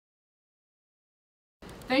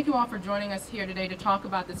Thank you all for joining us here today to talk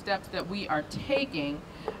about the steps that we are taking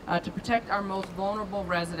to protect our most vulnerable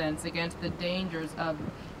residents against the dangers of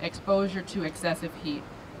exposure to excessive heat.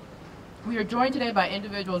 We are joined today by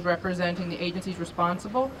individuals representing the agencies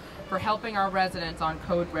responsible for helping our residents on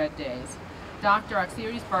Code Red days. Dr.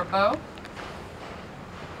 Rawlings-Blake,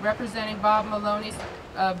 representing Bob Maloney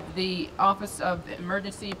of the Office of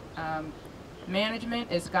Emergency Management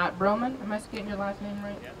is Scott Brillman. Am I getting your last name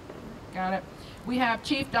right? Yeah. Got it. We have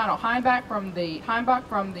Chief Donald Heimbach from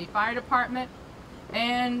the Fire Department,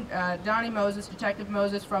 and Donnie Moses, Detective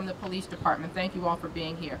Moses from the Police Department. Thank you all for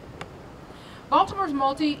being here. Baltimore's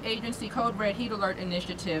multi-agency Code Red Heat Alert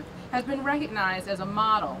initiative has been recognized as a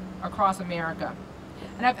model across America.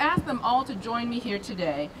 And I've asked them all to join me here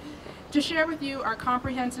today to share with you our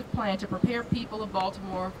comprehensive plan to prepare people of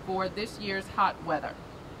Baltimore for this year's hot weather.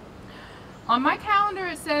 On my calendar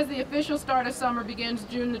it says the official start of summer begins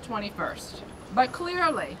June the 21st. But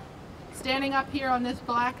clearly, standing up here on this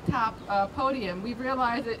blacktop podium, we've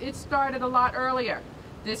realized that it started a lot earlier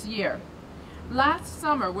this year. Last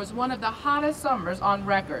summer was one of the hottest summers on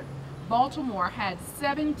record. Baltimore had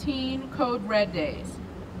 17 Code Red days.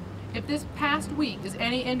 If this past week is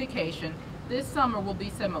any indication, this summer will be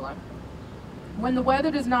similar. When the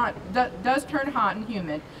weather does turn hot and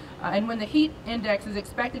humid, and when the heat index is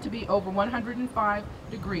expected to be over 105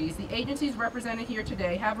 degrees, the agencies represented here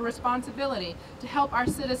today have a responsibility to help our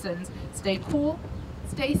citizens stay cool,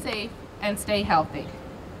 stay safe, and stay healthy.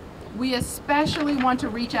 We especially want to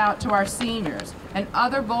reach out to our seniors and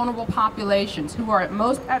other vulnerable populations who are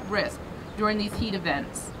most at risk during these heat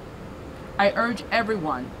events. I urge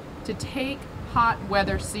everyone to take hot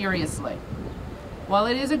weather seriously. While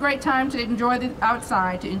it is a great time to enjoy the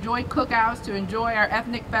outside, to enjoy cookouts, to enjoy our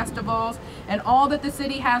ethnic festivals, and all that the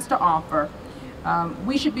city has to offer,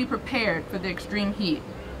 we should be prepared for the extreme heat.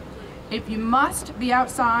 If you must be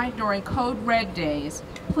outside during Code Red days,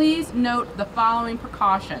 please note the following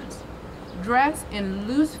precautions. Dress in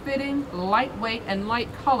loose-fitting, lightweight, and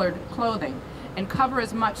light-colored clothing, and cover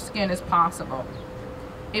as much skin as possible.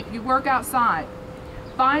 If you work outside,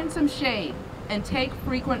 find some shade and take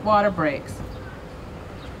frequent water breaks.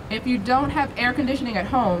 If you don't have air conditioning at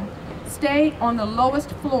home, stay on the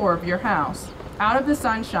lowest floor of your house, out of the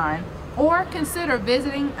sunshine, or consider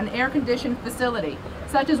visiting an air-conditioned facility,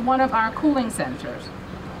 such as one of our cooling centers.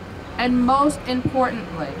 And most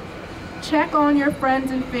importantly, check on your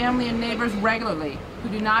friends and family and neighbors regularly who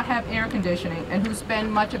do not have air conditioning and who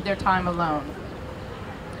spend much of their time alone.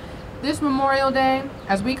 This Memorial Day,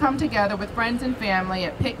 as we come together with friends and family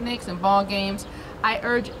at picnics and ball games, I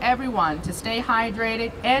urge everyone to stay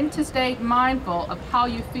hydrated and to stay mindful of how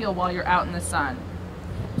you feel while you're out in the sun.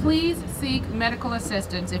 Please seek medical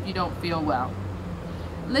assistance if you don't feel well.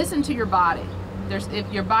 Listen to your body.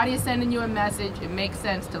 If your body is sending you a message, it makes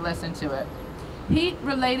sense to listen to it.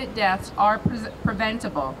 Heat-related deaths are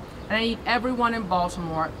preventable, and I need everyone in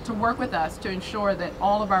Baltimore to work with us to ensure that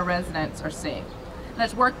all of our residents are safe.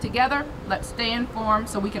 Let's work together, let's stay informed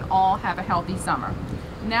so we can all have a healthy summer.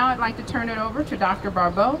 Now I'd like to turn it over to Dr.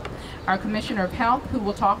 Barbeau, our Commissioner of Health, who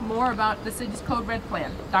will talk more about the city's Code Red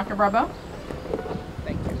plan. Dr. Barbeau?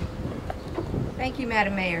 Thank you. Thank you,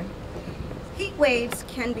 Madam Mayor. Heat waves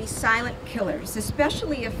can be silent killers,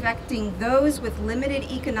 especially affecting those with limited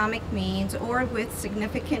economic means or with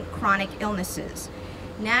significant chronic illnesses.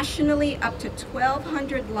 Nationally, up to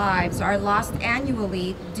 1,200 lives are lost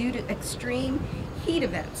annually due to extreme heat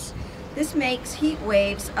events. This makes heat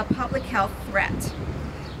waves a public health threat.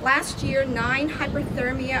 Last year, 9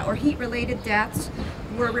 hyperthermia or heat-related deaths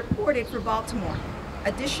were reported for Baltimore.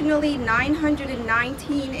 Additionally,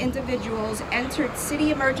 919 individuals entered city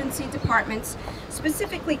emergency departments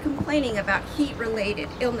specifically complaining about heat-related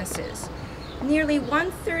illnesses. Nearly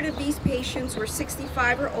 1/3 of these patients were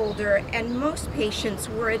 65 or older, and most patients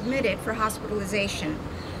were admitted for hospitalization.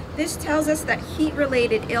 This tells us that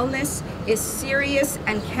heat-related illness is serious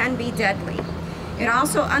and can be deadly. It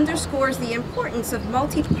also underscores the importance of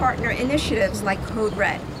multi-partner initiatives like Code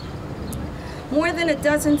Red. More than a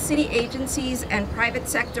dozen city agencies and private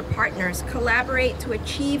sector partners collaborate to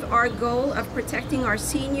achieve our goal of protecting our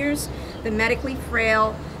seniors, the medically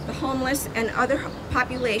frail, the homeless, and other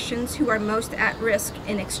populations who are most at risk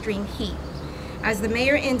in extreme heat. As the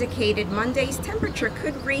mayor indicated, Monday's temperature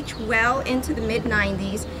could reach well into the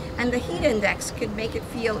mid-90s, and the heat index could make it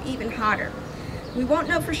feel even hotter. We won't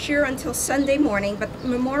know for sure until Sunday morning, but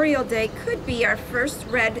Memorial Day could be our first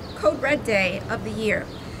Code Red day of the year.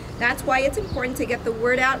 That's why it's important to get the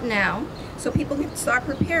word out now so people can start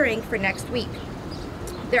preparing for next week.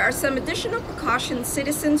 There are some additional precautions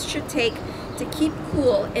citizens should take to keep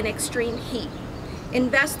cool in extreme heat.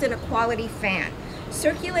 Invest in a quality fan.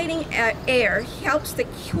 Circulating air helps to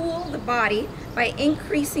cool the body by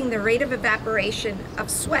increasing the rate of evaporation of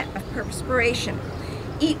sweat, of perspiration.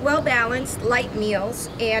 Eat well-balanced, light meals,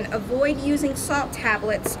 and avoid using salt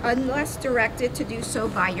tablets unless directed to do so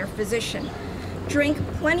by your physician. Drink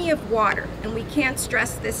plenty of water, and we can't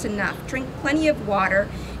stress this enough. Drink plenty of water.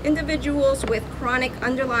 Individuals with chronic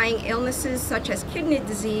underlying illnesses such as kidney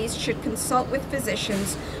disease should consult with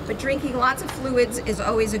physicians, but drinking lots of fluids is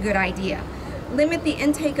always a good idea. Limit the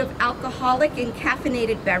intake of alcoholic and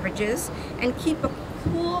caffeinated beverages, and keep a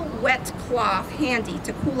cool, wet cloth handy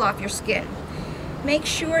to cool off your skin. Make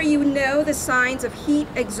sure you know the signs of heat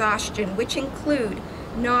exhaustion, which include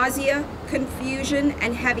nausea, confusion,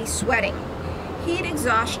 and heavy sweating. Heat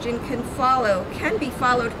exhaustion can be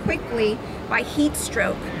followed quickly by heat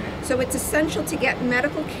stroke, so it's essential to get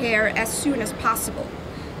medical care as soon as possible.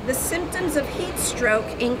 The symptoms of heat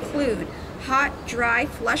stroke include hot, dry,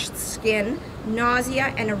 flushed skin,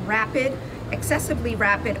 nausea, and a excessively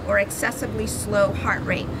rapid or excessively slow heart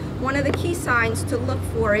rate. One of the key signs to look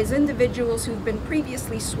for is individuals who've been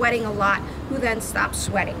previously sweating a lot who then stop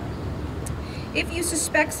sweating. If you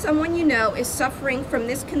suspect someone you know is suffering from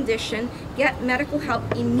this condition, get medical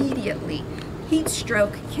help immediately. Heat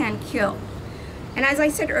stroke can kill. And as I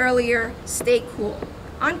said earlier, stay cool.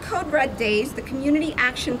 On Code Red days, the Community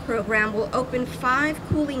Action Program will open 5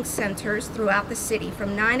 cooling centers throughout the city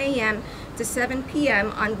from 9 a.m. to 7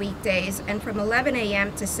 p.m. on weekdays and from 11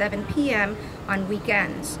 a.m. to 7 p.m. on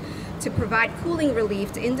weekends to provide cooling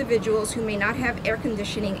relief to individuals who may not have air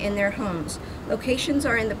conditioning in their homes. Locations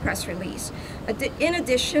are in the press release. In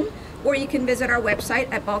addition, or you can visit our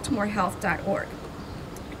website at baltimorehealth.org.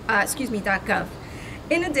 .gov.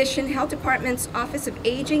 In addition, Health Department's Office of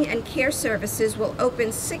Aging and Care Services will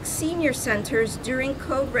open 6 senior centers during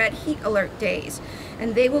Code Red Heat Alert days,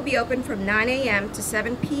 and they will be open from 9 a.m. to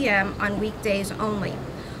 7 p.m. on weekdays only.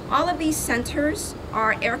 All of these centers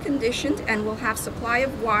are air-conditioned and will have supply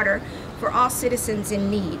of water for all citizens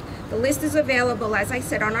in need. The list is available, as I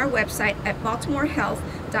said, on our website at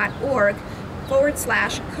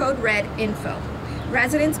baltimorehealth.org/Code Red info.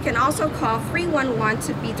 Residents can also call 311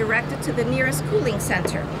 to be directed to the nearest cooling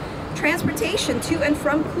center. Transportation to and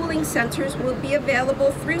from cooling centers will be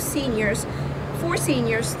available for seniors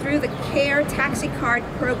through the CARE Taxi Card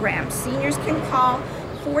program. Seniors can call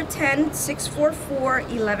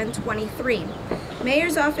 410-644-1123.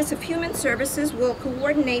 Mayor's Office of Human Services will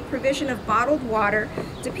coordinate provision of bottled water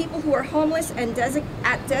to people who are homeless and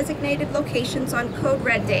at designated locations on Code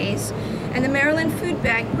Red days, and the Maryland Food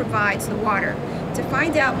Bank provides the water. To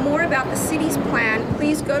find out more about the city's plan,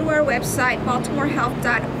 please go to our website,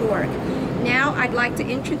 baltimorehealth.org. Now I'd like to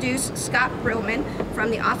introduce Scott Brillman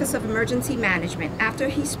from the Office of Emergency Management. After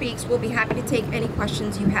he speaks, we'll be happy to take any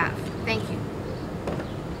questions you have. Thank you.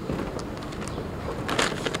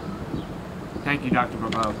 Thank you, Dr.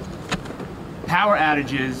 Bourbeau. Power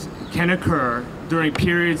outages can occur during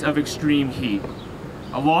periods of extreme heat.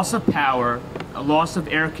 A loss of power, a loss of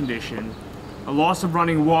air conditioning, a loss of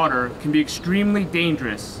running water can be extremely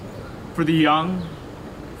dangerous for the young,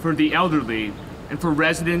 for the elderly, and for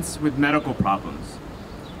residents with medical problems.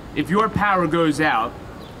 If your power goes out,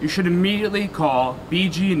 you should immediately call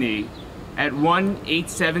BG&E at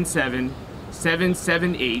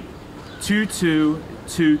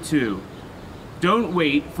 1-877-778-2222. Don't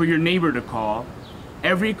wait for your neighbor to call.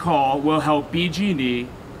 Every call will help BG&E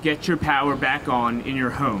get your power back on in your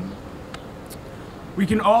home. We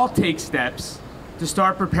can all take steps to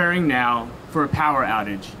start preparing now for a power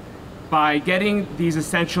outage by getting these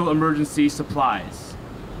essential emergency supplies: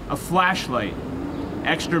 a flashlight,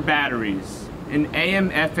 extra batteries, an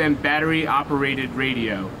AM/FM battery-operated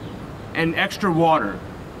radio, and extra water,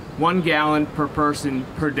 1 gallon per person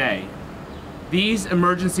per day. These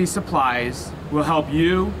emergency supplies will help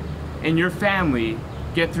you and your family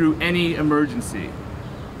get through any emergency.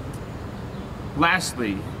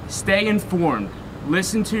 Lastly, stay informed.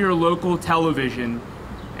 Listen to your local television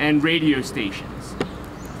and radio stations.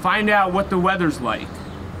 Find out what the weather's like.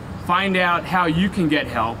 Find out how you can get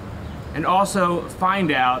help, and also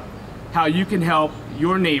find out how you can help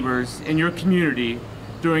your neighbors and your community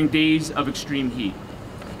during days of extreme heat.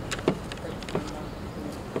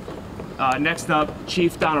 Next up,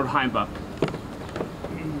 Chief Donald Heimbach.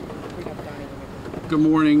 Good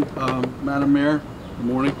morning, Madam Mayor. Good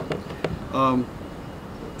morning.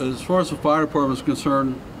 As far as the fire department is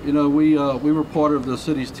concerned, you know, we were part of the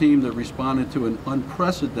city's team that responded to an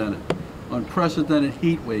unprecedented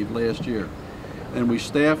heat wave last year, and we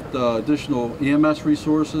staffed additional EMS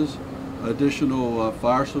resources, additional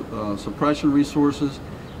fire suppression resources,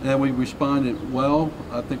 and we responded well.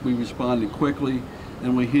 I think we responded quickly.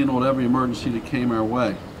 and we handled every emergency that came our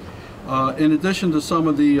way. In addition to some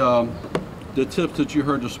of the tips that you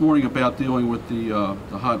heard this morning about dealing with the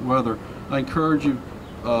hot weather, I encourage you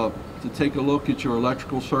to take a look at your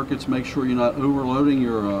electrical circuits. Make sure you're not overloading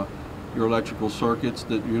your electrical circuits,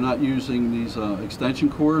 that you're not using these extension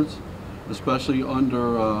cords, especially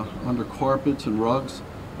under carpets and rugs.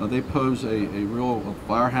 They pose a real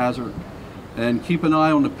fire hazard. And keep an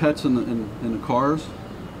eye on the pets in the cars.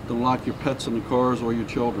 Don't lock your pets in the cars or your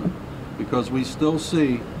children, because we still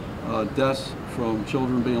see deaths from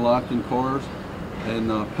children being locked in cars and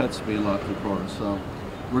pets being locked in cars. So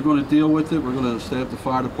we're going to deal with it. We're going to staff the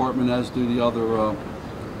fire department, as do the other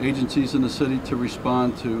agencies in the city, to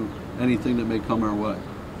respond to anything that may come our way.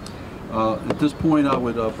 At this point, I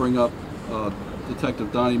would bring up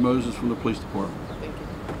Detective Donnie Moses from the police department.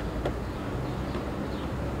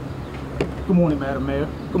 Good morning, Madam Mayor.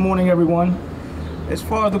 Good morning, everyone. As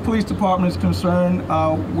far as the police department is concerned,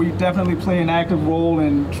 we definitely play an active role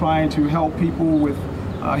in trying to help people with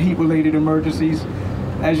heat-related emergencies.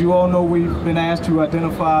 As you all know, we've been asked to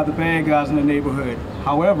identify the bad guys in the neighborhood.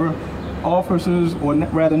 However, officers, or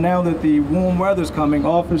rather now that the warm weather's coming,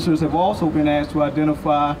 officers have also been asked to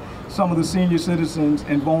identify some of the senior citizens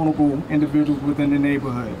and vulnerable individuals within the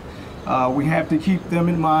neighborhood. We have to keep them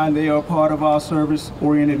in mind. They are part of our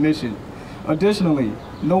service-oriented mission. Additionally,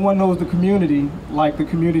 no one knows the community like the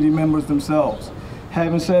community members themselves.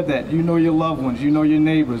 Having said that, you know your loved ones, you know your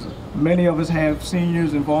neighbors. Many of us have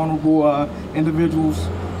seniors and vulnerable individuals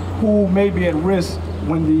who may be at risk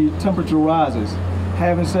when the temperature rises.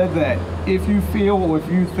 Having said that, if you feel or if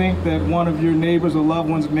you think that one of your neighbors or loved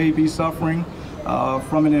ones may be suffering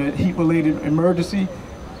from a heat-related emergency,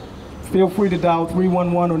 feel free to dial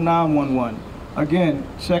 311 or 911. Again,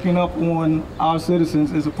 checking up on our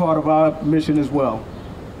citizens is a part of our mission as well.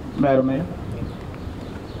 Madam Mayor.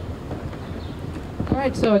 All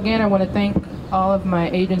right, so again, I want to thank all of my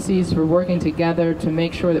agencies for working together to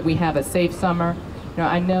make sure that we have a safe summer. You know,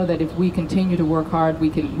 I know that if we continue to work hard, we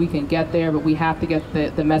can get there, but we have to get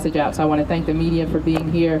the message out. So I want to thank the media for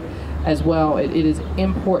being here as well. It is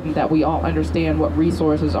important that we all understand what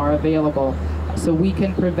resources are available so we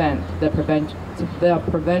can prevent the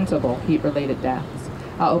preventable heat-related deaths.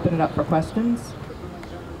 I'll open it up for questions.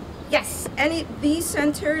 Yes, these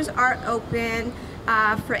centers are open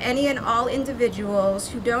for any and all individuals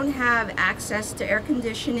who don't have access to air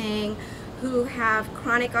conditioning, who have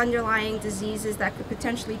chronic underlying diseases that could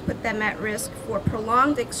potentially put them at risk for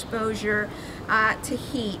prolonged exposure to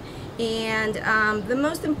heat. And the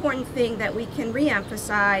most important thing that we can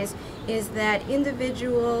re-emphasize is that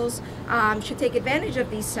individuals should take advantage of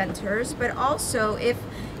these centers, but also if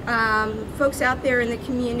folks out there in the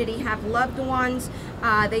community have loved ones,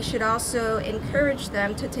 they should also encourage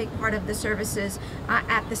them to take part of the services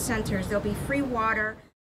at the centers. There'll be free water.